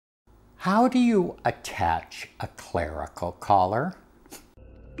How do you attach a clerical collar?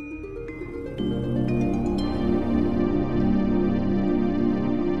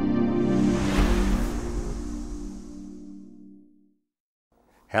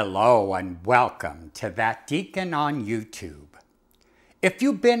 Hello and welcome to That Deacon on YouTube. If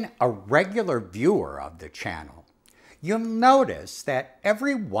you've been a regular viewer of the channel, you'll notice that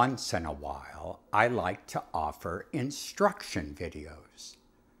every once in a while I like to offer instruction videos.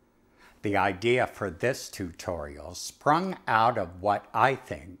 The idea for this tutorial sprung out of what I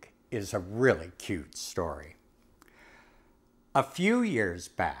think is a really cute story. A few years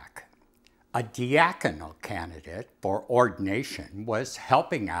back, a diaconal candidate for ordination was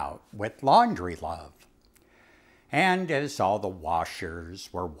helping out with laundry love. And as all the washers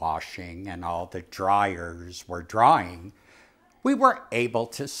were washing and all the dryers were drying, we were able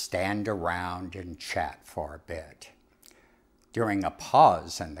to stand around and chat for a bit. During a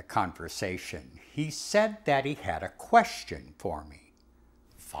pause in the conversation, he said that he had a question for me.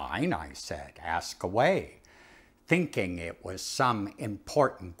 "Fine," I said, "ask away," thinking it was some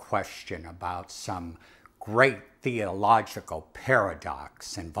important question about some great theological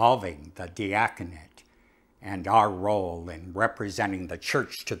paradox involving the diaconate and our role in representing the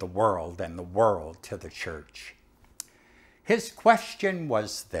church to the world and the world to the church. His question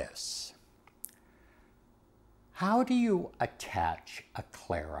was this: how do you attach a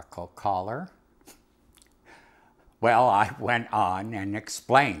clerical collar? Well, I went on and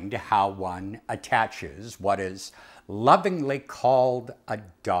explained how one attaches what is lovingly called a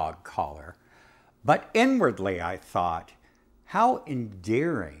dog collar. But inwardly I thought, how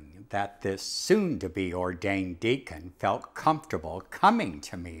endearing that this soon-to-be ordained deacon felt comfortable coming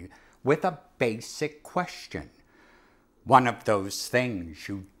to me with a basic question. One of those things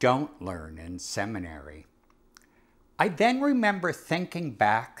you don't learn in seminary. I then remember thinking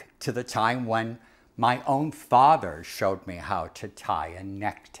back to the time when my own father showed me how to tie a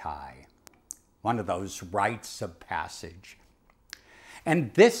necktie, one of those rites of passage.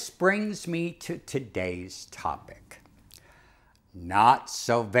 And this brings me to today's topic. Not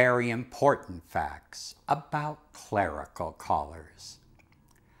so very important facts about clerical collars.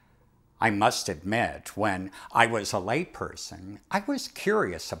 I must admit, when I was a layperson, I was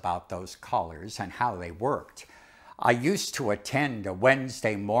curious about those collars and how they worked. I used to attend a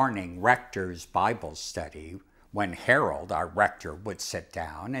Wednesday morning rector's Bible study when Harold, our rector, would sit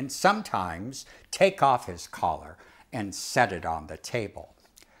down and sometimes take off his collar and set it on the table.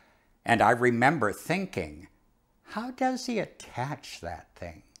 And I remember thinking, how does he attach that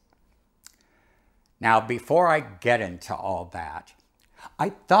thing? Now, before I get into all that, I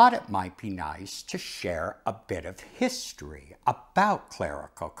thought it might be nice to share a bit of history about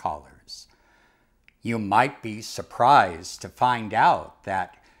clerical collars. You might be surprised to find out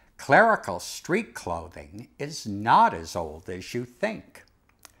that clerical street clothing is not as old as you think.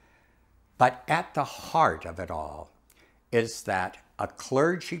 But at the heart of it all is that a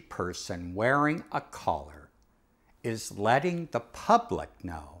clergy person wearing a collar is letting the public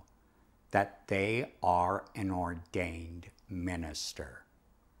know that they are an ordained minister.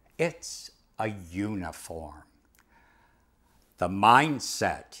 It's a uniform. The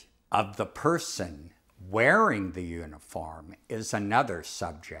mindset of the person wearing the uniform is another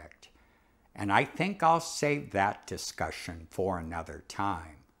subject, and I think I'll save that discussion for another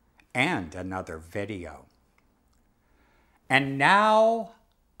time and another video. And now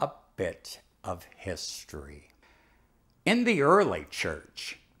a bit of history. In the early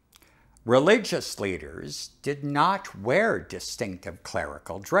church, religious leaders did not wear distinctive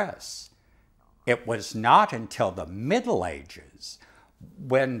clerical dress. It was not until the Middle Ages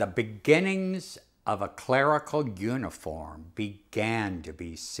when the beginnings of a clerical uniform began to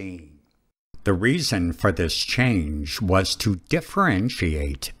be seen. The reason for this change was to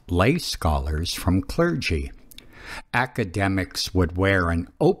differentiate lay scholars from clergy. Academics would wear an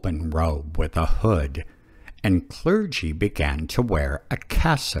open robe with a hood, and clergy began to wear a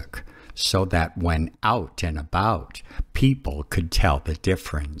cassock so that when out and about, people could tell the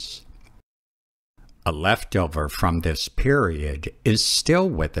difference. A leftover from this period is still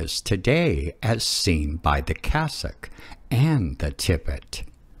with us today, as seen by the cassock and the tippet.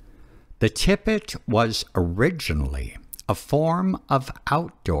 The tippet was originally a form of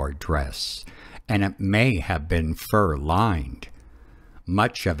outdoor dress, and it may have been fur-lined.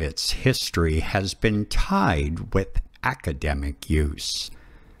 Much of its history has been tied with academic use.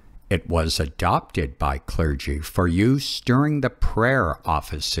 It was adopted by clergy for use during the prayer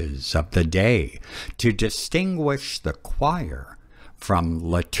offices of the day to distinguish the choir from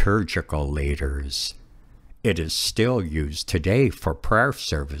liturgical leaders. It is still used today for prayer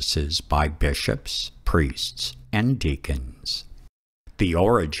services by bishops, priests, and deacons. The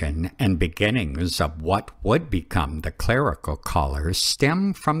origin and beginnings of what would become the clerical collar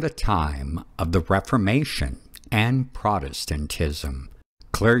stem from the time of the Reformation and Protestantism.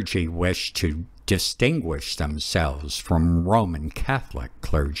 Clergy wished to distinguish themselves from Roman Catholic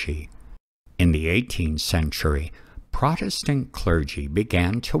clergy. In the 18th century, Protestant clergy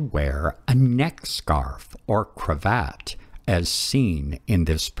began to wear a neck scarf or cravat, as seen in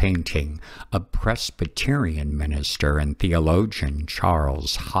this painting of Presbyterian minister and theologian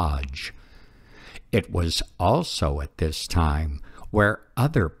Charles Hodge. It was also at this time where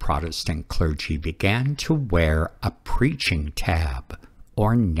other Protestant clergy began to wear a preaching tab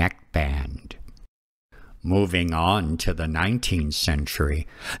or neckband. Moving on to the 19th century,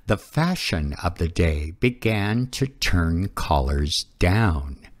 the fashion of the day began to turn collars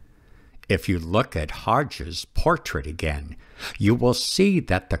down. If you look at Hodge's portrait again, you will see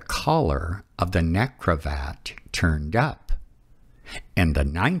that the collar of the neck cravat turned up. In the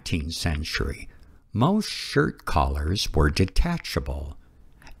 19th century, most shirt collars were detachable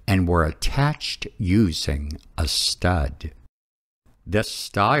and were attached using a stud. This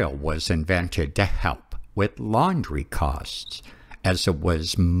style was invented to help with laundry costs, as it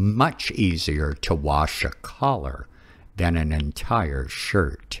was much easier to wash a collar than an entire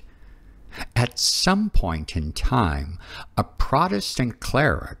shirt. At some point in time, a Protestant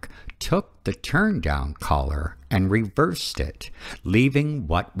cleric took the turn-down collar and reversed it, leaving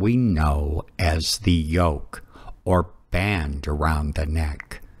what we know as the yoke, or band around the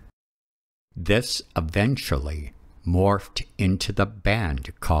neck. This eventually morphed into the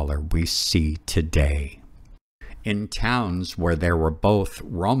band collar we see today. In towns where there were both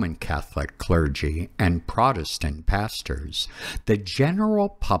Roman Catholic clergy and Protestant pastors, the general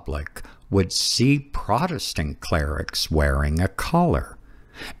public would see Protestant clerics wearing a collar,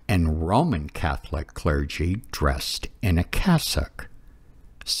 and Roman Catholic clergy dressed in a cassock.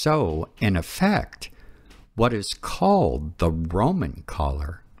 So, in effect, what is called the Roman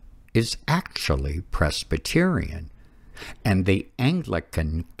collar is actually Presbyterian, and the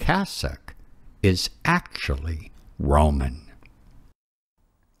Anglican cassock is actually Roman.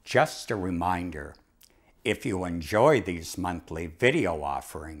 Just a reminder, if you enjoy these monthly video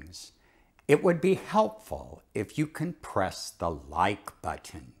offerings, it would be helpful if you can press the like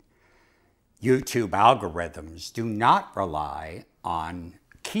button. YouTube algorithms do not rely on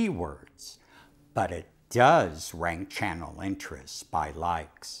keywords, but it does rank channel interests by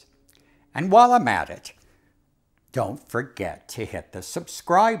likes. And while I'm at it, don't forget to hit the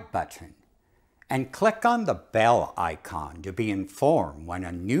subscribe button and click on the bell icon to be informed when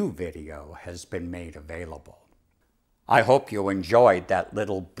a new video has been made available. I hope you enjoyed that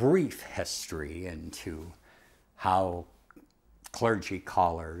little brief history into how clergy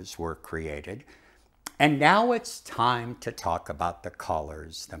collars were created. And now it's time to talk about the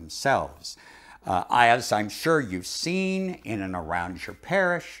collars themselves. As I'm sure you've seen in and around your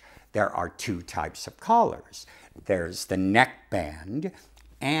parish, there are two types of collars. There's the neckband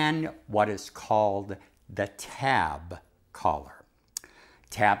and what is called the tab collar.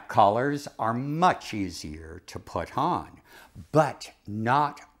 Tab collars are much easier to put on, but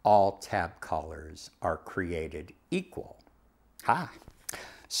not all tab collars are created equal.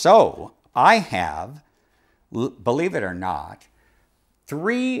 So I have, believe it or not,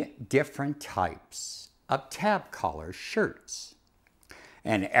 3 different types of tab collar shirts.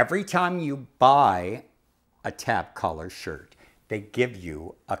 And every time you buy a tab collar shirt, they give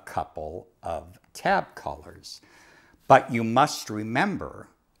you a couple of tab collars. But you must remember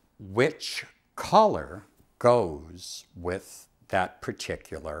which collar goes with that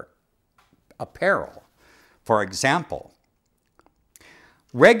particular apparel. For example,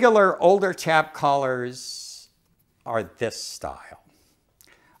 regular older tab collars are this style.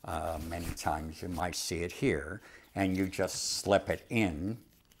 Many times you might see it here, and you just slip it in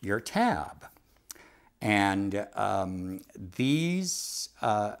your tab. And these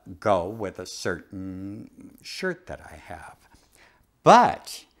go with a certain shirt that I have.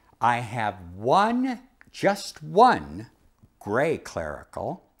 But I have just one gray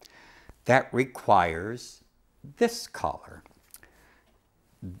clerical that requires this collar.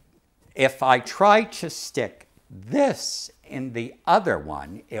 If I try to stick this in the other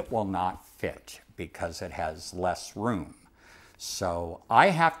one, it will not fit because it has less room. So I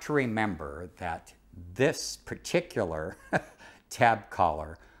have to remember that this particular tab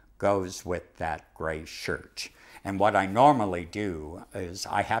collar goes with that gray shirt. And what I normally do is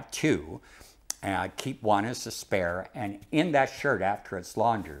I have 2. And I keep one as a spare, and in that shirt, after it's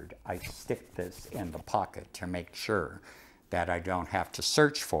laundered, I stick this in the pocket to make sure that I don't have to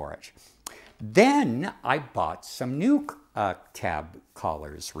search for it. Then I bought some new tab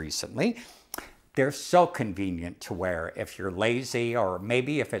collars recently. They're so convenient to wear if you're lazy, or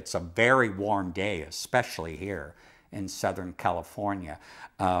maybe if it's a very warm day, especially here in Southern California.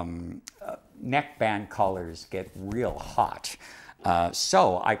 Neckband collars get real hot.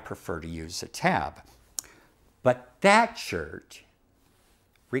 So I prefer to use a tab. But that shirt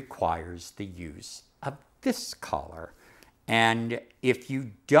requires the use of this collar. And if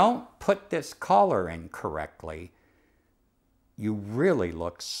you don't put this collar in correctly, you really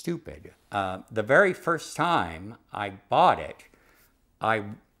look stupid. The very first time I bought it, I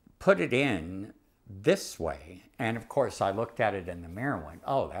put it in this way. And of course, I looked at it in the mirror and went,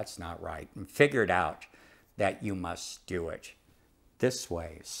 oh, that's not right, and figured out that you must do it this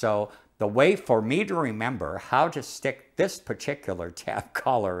way. So the way for me to remember how to stick this particular tab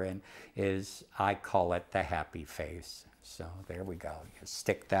collar in is, I call it the happy face. So there we go. You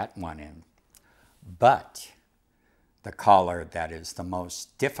stick that one in. But the collar that is the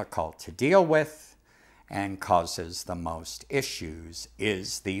most difficult to deal with and causes the most issues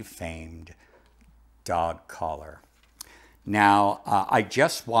is the famed dog collar. Now, I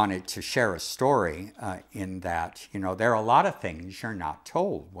just wanted to share a story in that, you know, there are a lot of things you're not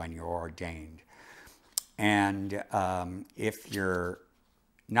told when you're ordained. And if you're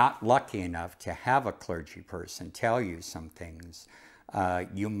not lucky enough to have a clergy person tell you some things,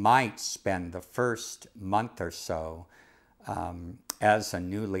 you might spend the first month or so as a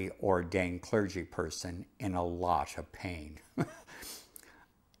newly ordained clergy person in a lot of pain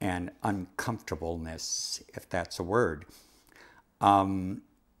and uncomfortableness, if that's a word. When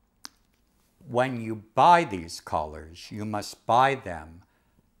you buy these collars, you must buy them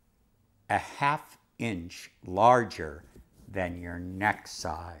a ½ inch larger than your neck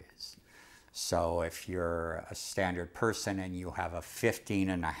size. So if you're a standard person and you have a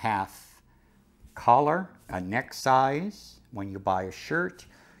 15.5 collar, a neck size, when you buy a shirt,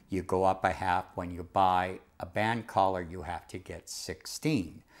 you go up a half. When you buy a band collar, you have to get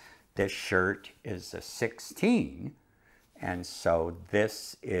 16. This shirt is a 16, and so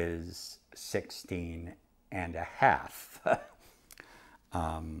this is 16.5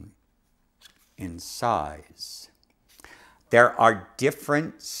 in size. There are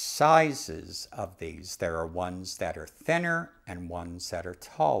different sizes of these. There are ones that are thinner and ones that are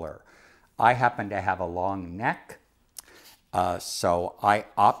taller. I happen to have a long neck, so I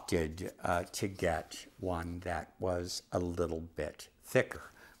opted to get one that was a little bit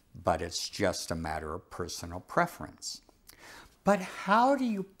thicker, but it's just a matter of personal preference. But how do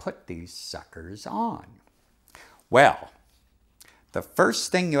you put these suckers on? Well, the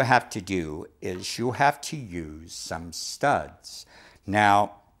first thing you have to do is you have to use some studs.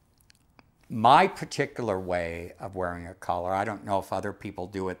 Now, my particular way of wearing a collar, I don't know if other people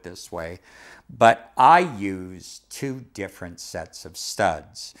do it this way, but I use 2 different sets of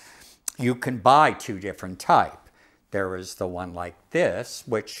studs. You can buy 2 different types. There is the one like this,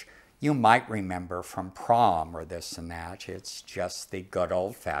 which you might remember from prom or this and that. It's just the good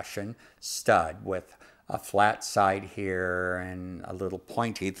old-fashioned stud with a flat side here and a little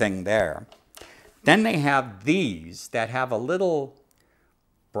pointy thing there. Then they have these that have a little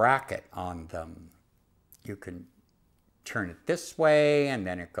bracket on them. You can turn it this way and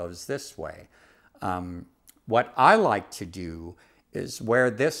then it goes this way. What I like to do is wear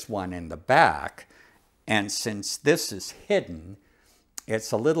this one in the back, and since this is hidden,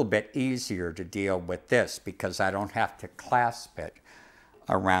 it's a little bit easier to deal with this because I don't have to clasp it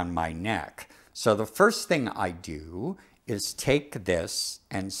around my neck. So the first thing I do is take this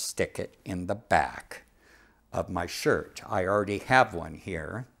and stick it in the back of my shirt. I already have one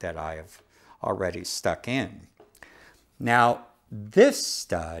here that I have already stuck in. Now, this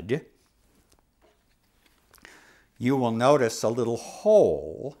stud, you will notice a little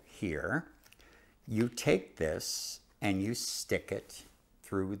hole here. You take this and you stick it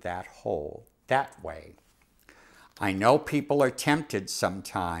through that hole that way. I know people are tempted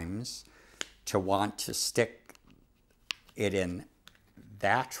sometimes to want to stick it in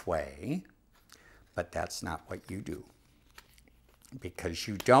that way, but that's not what you do, because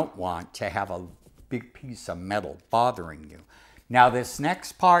you don't want to have a big piece of metal bothering you. Now, this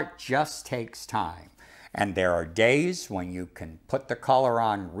next part just takes time, and there are days when you can put the collar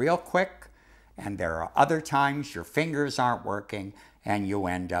on real quick, and there are other times your fingers aren't working and you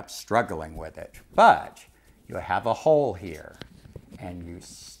end up struggling with it. But you have a hole here, and you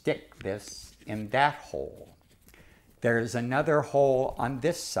stick this in that hole. There's another hole on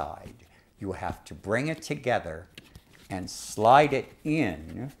this side. you have to bring it together and slide it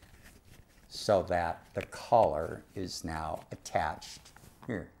in so that the collar is now attached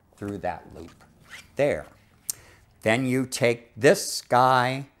here through that loop there. Then you take this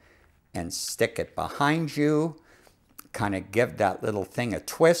guy and stick it behind you, kind of give that little thing a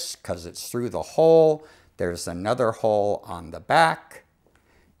twist because it's through the hole. There's another hole on the back.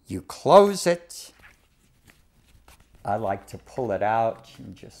 You close it. I like to pull it out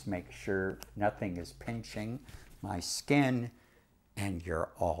and just make sure nothing is pinching my skin, and you're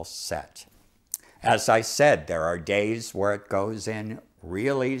all set. As I said, there are days where it goes in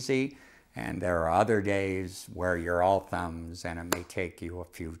real easy, and there are other days where you're all thumbs and it may take you a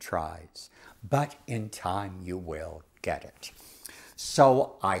few tries. But in time, you will get it.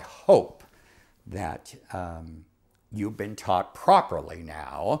 So I hope that you've been taught properly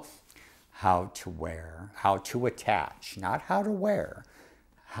now how to wear, how to attach, not how to wear,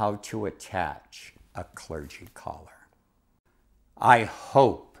 how to attach a clergy collar. I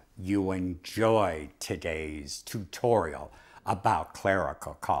hope you enjoyed today's tutorial about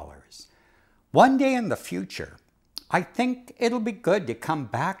clerical collars. One day in the future, I think it'll be good to come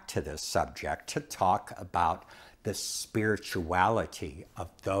back to this subject to talk about the spirituality of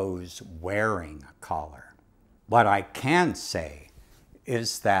those wearing a collar. What I can say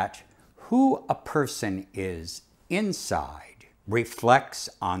is that who a person is inside reflects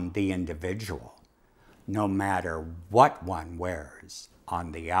on the individual, no matter what one wears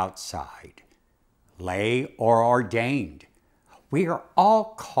on the outside, lay or ordained. We are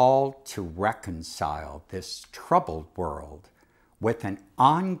all called to reconcile this troubled world with an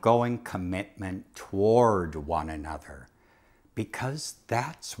ongoing commitment toward one another, because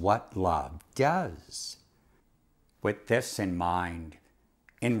that's what love does. With this in mind,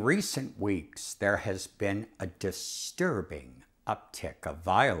 in recent weeks, there has been a disturbing uptick of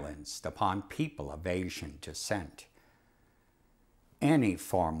violence upon people of Asian descent. Any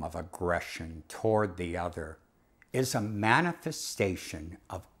form of aggression toward the other is a manifestation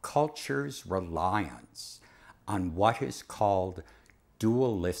of culture's reliance on what is called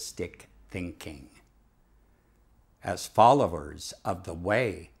dualistic thinking. As followers of the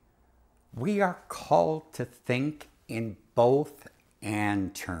way, we are called to think in both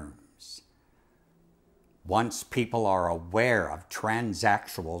and terms. Once people are aware of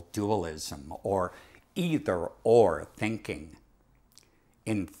transactional dualism or either-or thinking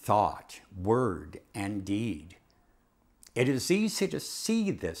in thought, word, and deed, it is easy to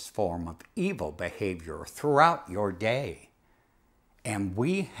see this form of evil behavior throughout your day, and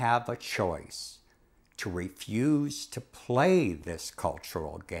we have a choice to refuse to play this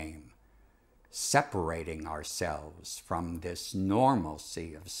cultural game, separating ourselves from this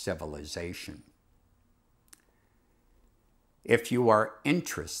normalcy of civilization. If you are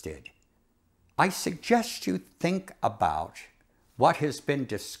interested, I suggest you think about what has been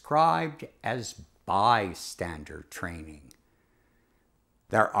described as bystander training.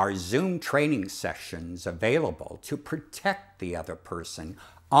 There are Zoom training sessions available to protect the other person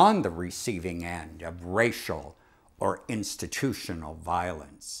on the receiving end of racial or institutional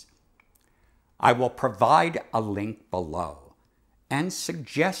violence. I will provide a link below and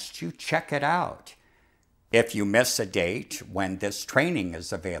suggest you check it out. If you miss a date when this training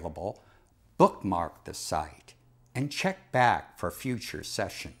is available, bookmark the site and check back for future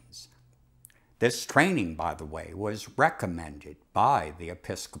sessions. This training, by the way, was recommended by the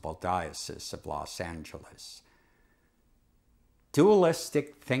Episcopal Diocese of Los Angeles.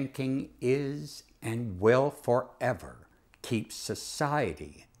 Dualistic thinking is and will forever keep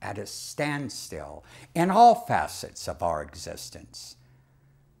society at a standstill in all facets of our existence.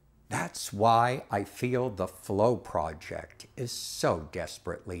 That's why I feel the Flow Project is so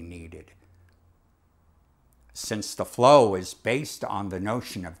desperately needed. Since the flow is based on the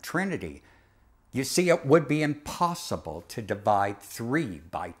notion of Trinity, you see, it would be impossible to divide 3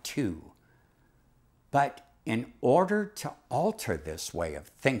 by 2. But in order to alter this way of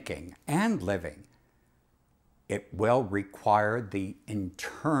thinking and living, it will require the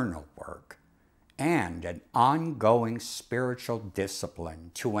internal work and an ongoing spiritual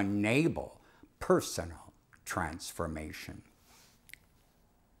discipline to enable personal transformation.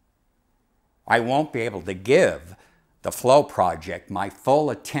 I won't be able to give the Flow Project my full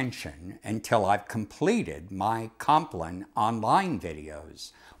attention until I've completed my Compline online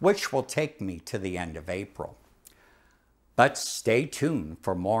videos, which will take me to the end of April. But stay tuned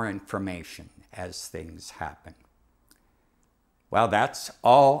for more information as things happen. Well, that's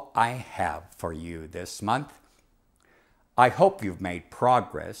all I have for you this month. I hope you've made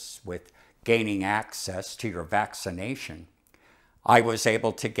progress with gaining access to your vaccination. I was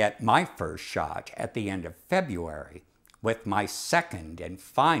able to get my first shot at the end of February, with my second and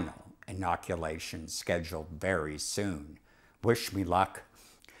final inoculation scheduled very soon. Wish me luck.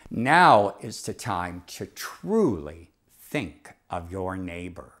 Now is the time to truly think of your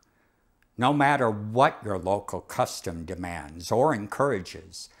neighbor. No matter what your local custom demands or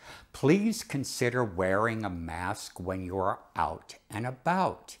encourages, please consider wearing a mask when you are out and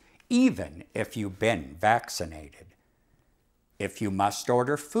about, even if you've been vaccinated. If you must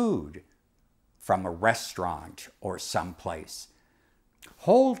order food from a restaurant or someplace,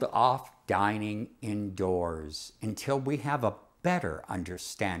 hold off dining indoors until we have a better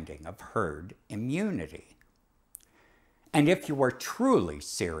understanding of herd immunity. And if you are truly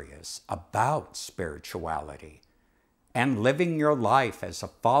serious about spirituality and living your life as a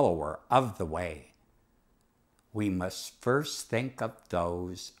follower of the way, we must first think of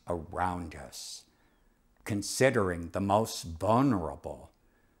those around us, considering the most vulnerable,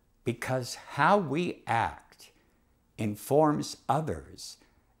 because how we act informs others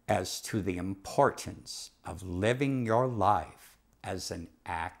as to the importance of living your life as an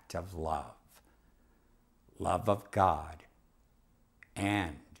act of love of God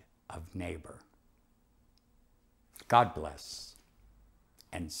and of neighbor. God bless,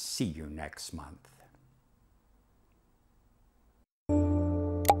 and see you next month.